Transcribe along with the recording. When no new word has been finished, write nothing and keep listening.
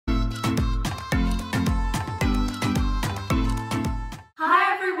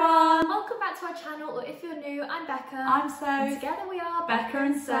Hi everyone! Welcome back to our channel, or if you're new, I'm Becca. I'm Soph. And together we are Becca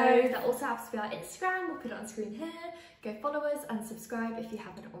and Soph. That also happens to be our Instagram. We'll put it on screen here. Go follow us and subscribe if you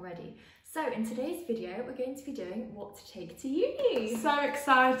haven't already. So in today's video, we're going to be doing what to take to uni. So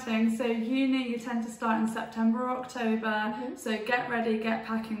exciting. So uni, you tend to start in September or October. So get ready, get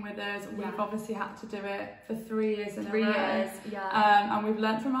packing with us. We've obviously had to do it for 3 years in a row. 3 years, yeah. And we've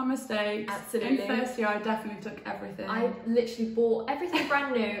learnt from our mistakes. Absolutely. In first year, I definitely took everything. I literally bought everything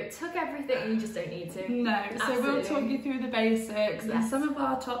brand new, took everything, and you just don't need to. No. Absolutely. So we'll talk you through the basics and some of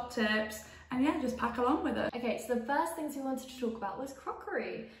our top tips. And yeah, just pack along with it. Okay, so the first things we wanted to talk about was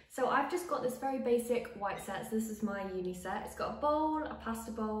crockery. So I've just got this very basic white set. So this is my uni set. It's got a bowl, a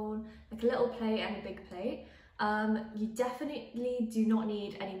pasta bowl, like a little plate and a big plate. You definitely do not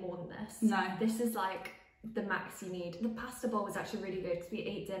need any more than this. No. This is like the max you need. The pasta bowl was actually really good because we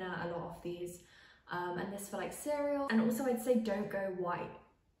ate dinner a lot of these. And this for like cereal. And also I'd say don't go white.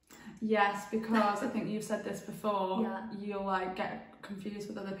 Yes, because I think you've said this before, Yeah. you'll like get confused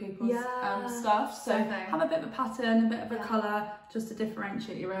with other people's Yeah. stuff. So Okay. have a bit of a pattern, a bit of a colour, just to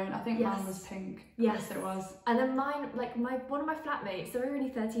differdifferentiate your own. I think mine was pink. Yes, it was. And then mine, like one of my flatmates, there were only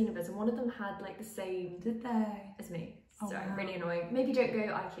 13 of us, and one of them had like the same Did they? as me. Oh, So wow. really annoying. Maybe don't go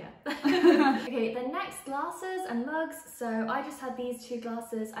IKEA. Okay, then next, glasses and mugs. So I just had these 2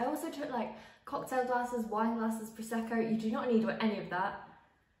 glasses. I also took like cocktail glasses, wine glasses, Prosecco. You do not need any of that.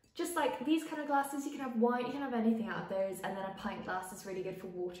 Just like these kind of glasses, you can have wine, you can have anything out of those, and then a pint glass is really good for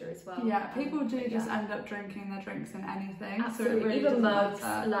water as well. Yeah, people do just end up drinking their drinks in anything. Absolutely, so it really even doesn't mugs.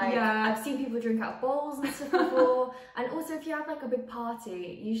 matter. Like I've seen people drink out of bowls and stuff before. And also, if you have like a big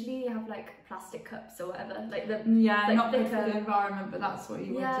party, usually you have like plastic cups or whatever, like the like not good for the environment, but that's what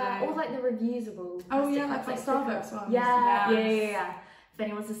you would do. Or like the reusable. Oh yeah, cups, like Starbucks ones. Yeah. Yes. If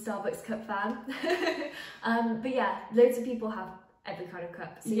anyone's a Starbucks cup fan. But yeah, loads of people have every kind of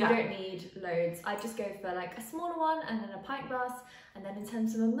cup, so you don't need loads. I just go for like a smaller one and then a pint glass, and then in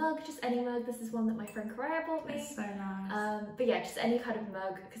terms of a mug, just any mug. This is one that my friend Correa bought me. It's so nice. But yeah, just any kind of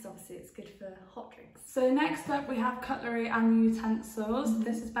mug, because obviously it's good for hot drinks. So next up we have cutlery and utensils.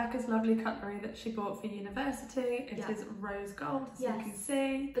 This is Becca's lovely cutlery that she bought for university. It is rose gold, as you can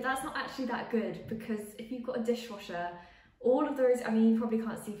see. But that's not actually that good, because if you've got a dishwasher, all of those, I mean you probably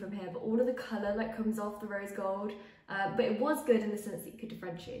can't see from here, but all of the colour like comes off the rose gold. But it was good in the sense that you could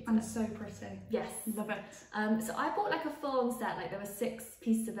differentiate. And it's so pretty. Yes. Love it. So I bought like a full-on set, like there were 6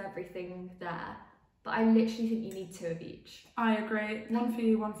 pieces of everything there. But I literally think you need 2 of each. I agree. One for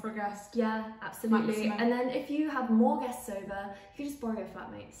you, one for a guest. Yeah, absolutely. Maximum. And then if you have more guests over, you can just borrow your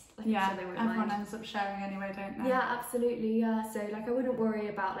flatmates. Like, Yeah, they won't everyone mind. ends up sharing anyway, don't they? Yeah, absolutely, yeah. So like I wouldn't worry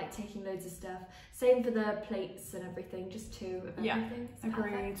about like taking loads of stuff. Same for the plates and everything, just 2 of everything. Yeah,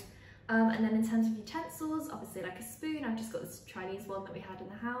 agreed. Perfect. And then in terms of utensils, obviously like a spoon, I've just got this Chinese one that we had in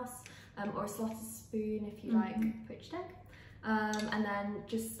the house, or a slotted spoon if you like poached egg. And then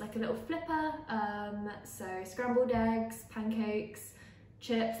just like a little flipper, so scrambled eggs, pancakes,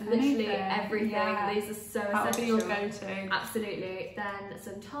 chips, literally everything. Yeah. These are so That'll essential. be your go-to. Absolutely. Then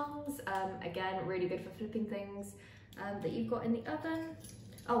some tongs, again, really good for flipping things that you've got in the oven.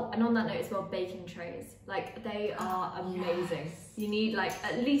 Oh, and on that note as well, baking trays. Like, they are amazing. Yes. You need like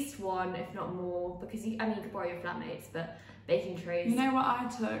at least 1, if not more, because I mean, you could borrow your flatmates, but baking trays. You know what I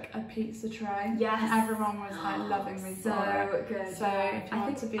took? A pizza tray. Yes. And everyone was like loving me so for it. good. So if you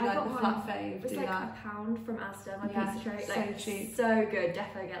want to be like the flat fave, it was do like that. £1 from Asda, my pizza tray. So Like, cheap. so good,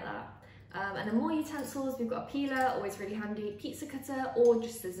 definitely get that. And then more utensils, we've got a peeler, always really handy, pizza cutter, or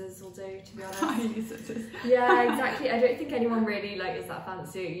just scissors will do, to be honest. I use scissors. Yeah, exactly. I don't think anyone really like is that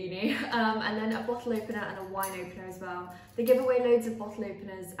fancy at uni. And then a bottle opener and a wine opener as well. They give away loads of bottle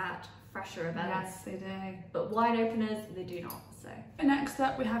openers at fresher events. Yes, they do. But wine openers, they do not. So next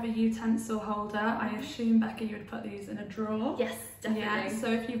up we have a utensil holder. I assume, Becca, you would put these in a drawer. yes, definitely. Yeah,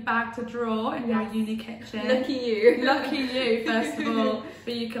 so if you've bagged a drawer in your uni kitchen. Lucky you. Lucky you, first of all.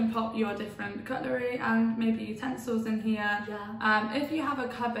 But you can pop your different cutlery and maybe utensils in here. Yeah. If you have a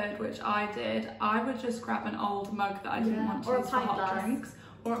cupboard, which I did, I would just grab an old mug that I didn't want to use for hot drinks.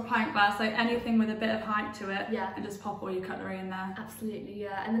 Or a pint glass, like anything with a bit of height to it, and just pop all your cutlery in there. Absolutely,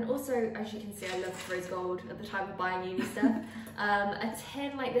 yeah. And then also, as you can see, I love rose gold at the time of buying uni stuff. A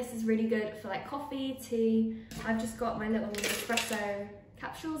tin like this is really good for like coffee, tea. I've just got my little espresso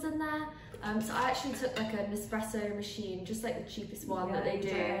capsules in there. So I actually took like an espresso machine, just like the cheapest one that they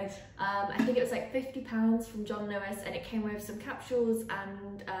do. I think it was like £50 from John Lewis, and it came with some capsules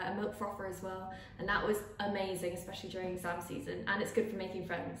and a milk frother as well, and that was amazing, especially during exam season. And it's good for making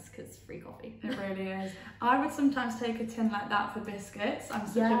friends because free coffee. It really is. I would sometimes take a tin like that for biscuits. I'm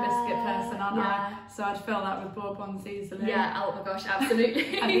such a biscuit person, aren't I? So I'd fill that with bourbons easily. Yeah, oh my gosh,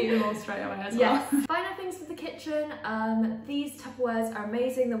 absolutely. I'd eat them all straight away as well. Final things for the kitchen. These Tupperwares are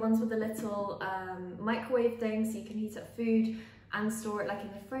amazing. The ones with the little microwave thing, so you can heat up food and store it like in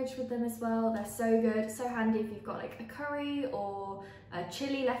the fridge with them as well. They're so good, so handy if you've got like a curry or a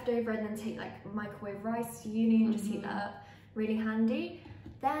chili left over and then take like microwave rice to uni and just heat that up. Really handy.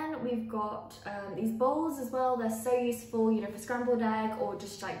 Then we've got these bowls as well. They're so useful, you know, for scrambled egg or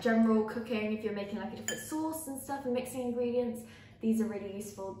just like general cooking if you're making like a different sauce and stuff and mixing ingredients. These are really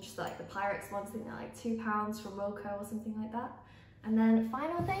useful, just like the Pyrex ones. I think they're like £2 from Wilco or something like that. And then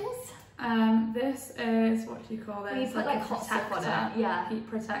final things. This is, what do you call this? You put like hot stuff on it. Yeah. Heat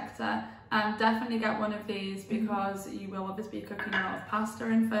protector. Definitely get one of these because you will obviously be cooking a lot of pasta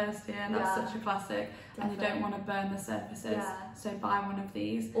in first year. That's such a classic. Definitely. And you don't want to burn the surfaces. So buy one of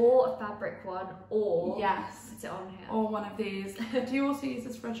these. Or a fabric one, or put it on here. Or one of these. Do you also use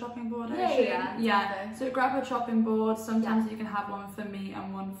this for a chopping board? Yeah. So grab a chopping board. Sometimes you can have one for meat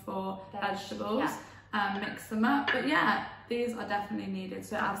and one for vegetables. And mix them up. But yeah, these are definitely needed,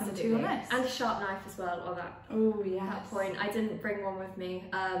 so add them to your list. And a sharp knife as well on that. Oh yeah. That point, I didn't bring one with me,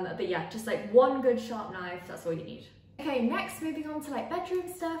 but yeah, just like one good sharp knife, that's all you need. Okay, next moving on to like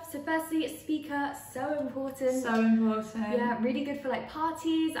bedroom stuff. So firstly, speaker, so important. So important. Yeah, really good for like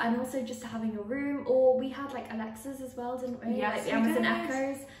parties and also just having a room. Or we had like Alexas as well, didn't we? Yes, like the Amazon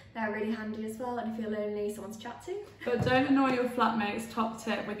Echoes. They're really handy as well, and if you're lonely, someone to chat to. But don't annoy your flatmates, top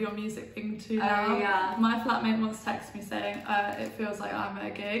tip, with your music thing too loud. Yeah. My flatmate once texted me saying, it feels like I'm at a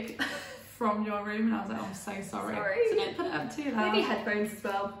gig from your room, and I was like, oh, I'm so sorry. So don't put it up too loud. Maybe headphones as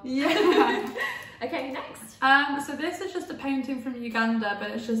well. Yeah. Okay, next. So this is just a painting from Uganda, but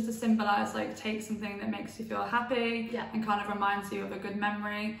it's just to symbolise, like, take something that makes you feel happy and kind of reminds you of a good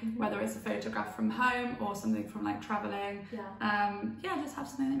memory, whether it's a photograph from home or something from like travelling. Just have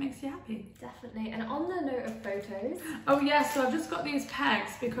something that makes you happy. Definitely. And on the note of photos. Oh yeah, so I've just got these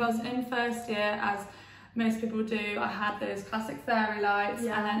pegs because in first year, as most people do, I had those classic fairy lights,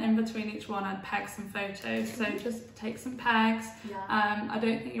 and then in between each one I'd peg some photos. So just take some pegs. I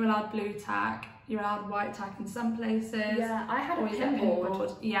don't think you're allowed blue tack. You're allowed white tack in some places. Yeah, I had a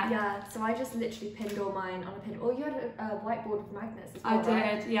pinboard. Yeah, so I just literally pinned all mine on a pin. Or you had a whiteboard with magnets as well.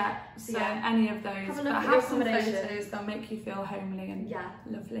 I did, yeah. So any of those. Have a look at have some accommodation. photos, they'll make you feel homely and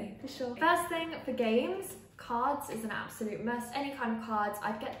lovely. For sure. First thing for games, cards is an absolute must. Any kind of cards.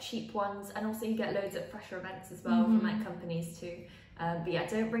 I'd get cheap ones, and also you get loads at fresher events as well from like companies too. But yeah,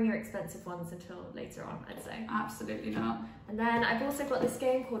 don't bring your expensive ones until later on, I'd say. Absolutely not. And then I've also got this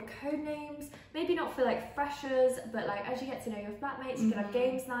game called Codenames. Maybe not for like freshers, but like as you get to know your flatmates, you can have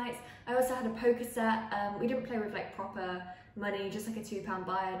games nights. I also had a poker set. We didn't play with like proper money, just like a £2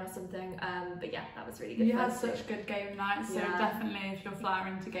 buy-in or something. But yeah, that was really good. You had such good game nights, so definitely if you're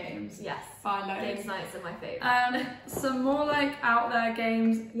flattering to games, buy loads. Games nights are my favourite. Some more like out there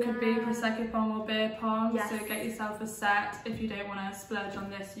games could be Prosecco pong or beer pong. So get yourself a set. If you don't want to splurge on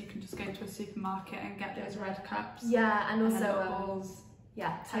this, you can just go to a supermarket and get those red cups. Yeah, and also balls.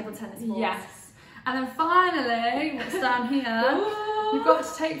 Table tennis balls. Yes. And then finally, what's down here? You've got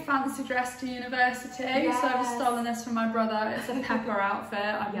to take fancy dress to university. So I've stolen this from my brother. It's a pepper outfit.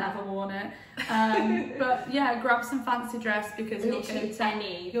 I've never worn it. But yeah, grab some fancy dress because you'll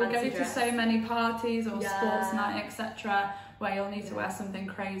go to so many parties or sports night, etc., where you'll need to wear something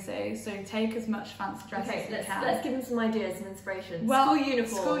crazy. So take as much fancy dress as you can. Let's give them some ideas, some inspiration. Well, school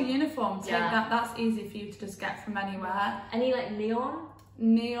uniform. School uniform. Take that. That's easy for you to just get from anywhere. Any like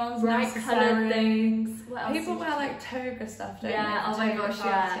neons, bright coloured things. People wear like toga stuff, don't they? Oh my gosh,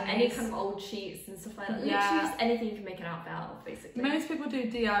 any kind of old sheets and stuff like that. Literally just anything you can make an outfit out of, basically. Most people do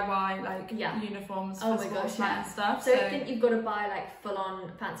DIY like uniforms for sports night and stuff. So I think you've got to buy like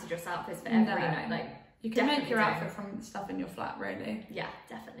full-on fancy dress outfits for every night. Like you can make your outfit from stuff in your flat, really. Yeah,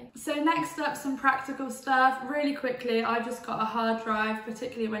 definitely. So next up, some practical stuff. Really quickly, I just got a hard drive,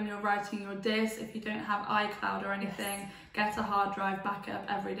 particularly when you're writing your diss. If you don't have iCloud or anything, get a hard drive, back it up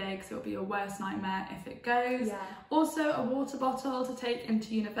every day because it'll be your worst nightmare if it goes. Also a water bottle to take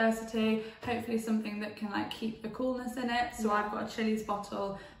into university, hopefully something that can like keep the coolness in it. So I've got a Chili's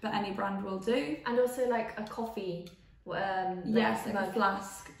bottle, but any brand will do. And also like a coffee Yes, like a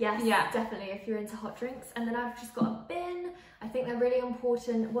flask. Yes, yeah, definitely, if you're into hot drinks. And then I've just got a bin. I think they're really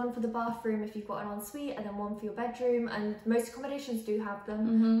important. One for the bathroom if you've got an ensuite, and then one for your bedroom. And most accommodations do have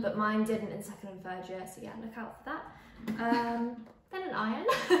them, but mine didn't in second and third year. So yeah, look out for that. Then an iron.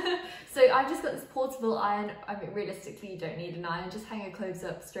 So I've just got this portable iron. I mean, realistically, you don't need an iron. Just hang your clothes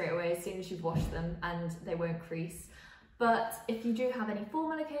up straight away as soon as you've washed them, and they won't crease. But if you do have any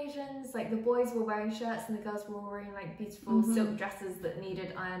formal occasions, like the boys were wearing shirts and the girls were wearing like beautiful silk dresses that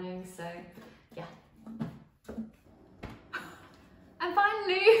needed ironing, so yeah. And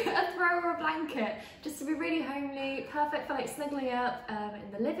finally, a throw or a blanket, just to be really homely, perfect for like snuggling up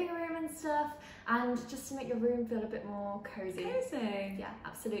in the living room and stuff, and just to make your room feel a bit more cozy. Cozy. Yeah,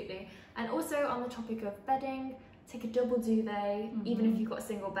 absolutely. And also on the topic of bedding, take a double duvet, even if you've got a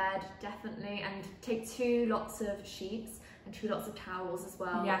single bed, definitely, and take 2 lots of sheets and 2 lots of towels as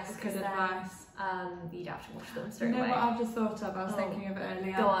well. Yes, good advice. You'd have to wash them straight away. away. What I've just thought of, I was thinking of it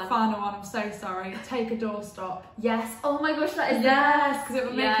earlier. Go on. Final one, I'm so sorry. Take a doorstop. Yes, oh my gosh, that is yes, because it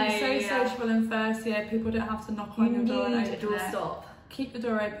would make you so sociable in first year. People don't have to knock on your door and open a doorstop. Keep the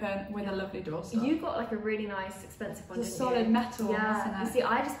door open with a lovely doorstop. You got like a really nice expensive one, it's a didn't solid you? metal one, yeah. isn't it? You see,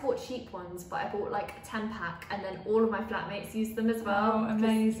 I just bought cheap ones, but I bought like a 10-pack, and then all of my flatmates used them as well. Oh,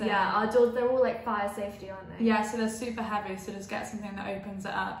 amazing. Yeah, our doors, they're all like fire safety, aren't they? Yeah, so they're super heavy, so just get something that opens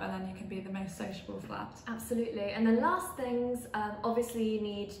it up, and then you can be the most sociable flat. Absolutely. And then last things, obviously you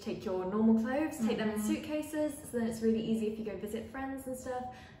need to take your normal clothes, take them in suitcases, so then it's really easy if you go visit friends and stuff,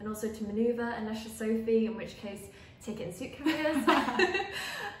 and also to manoeuvre, unless you're Sophie, in which case take it in suit carriers.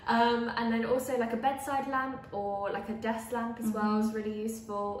 And then also like a bedside lamp or like a desk lamp as well is really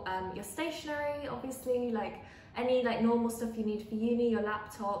useful. Your stationery, obviously, like any like normal stuff you need for uni, your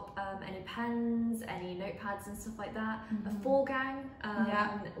laptop, any pens, any notepads and stuff like that. A 4-gang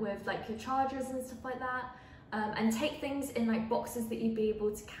with like your chargers and stuff like that. And take things in like boxes that you'd be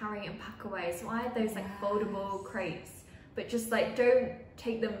able to carry and pack away. So I had those like foldable crates, but just like don't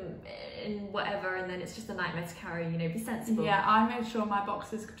take them in whatever and then it's just a nightmare to carry, you know, be sensible. Yeah, I made sure my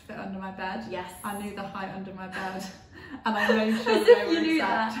boxes could fit under my bed. Yes. I knew the height under my bed and I made sure they were you knew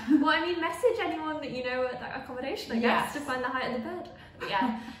exact. that. Well, I mean, message anyone that you know at that accommodation, I guess, to find the height of the bed. But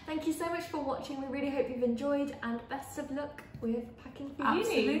yeah, thank you so much for watching. We really hope you've enjoyed, and best of luck with packing for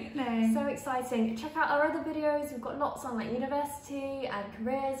uni. Absolutely. So exciting. Check out our other videos. We've got lots on like university and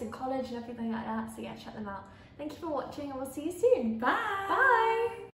careers and college and everything like that. So yeah, check them out. Thank you for watching, and we'll see you soon. Bye. Bye.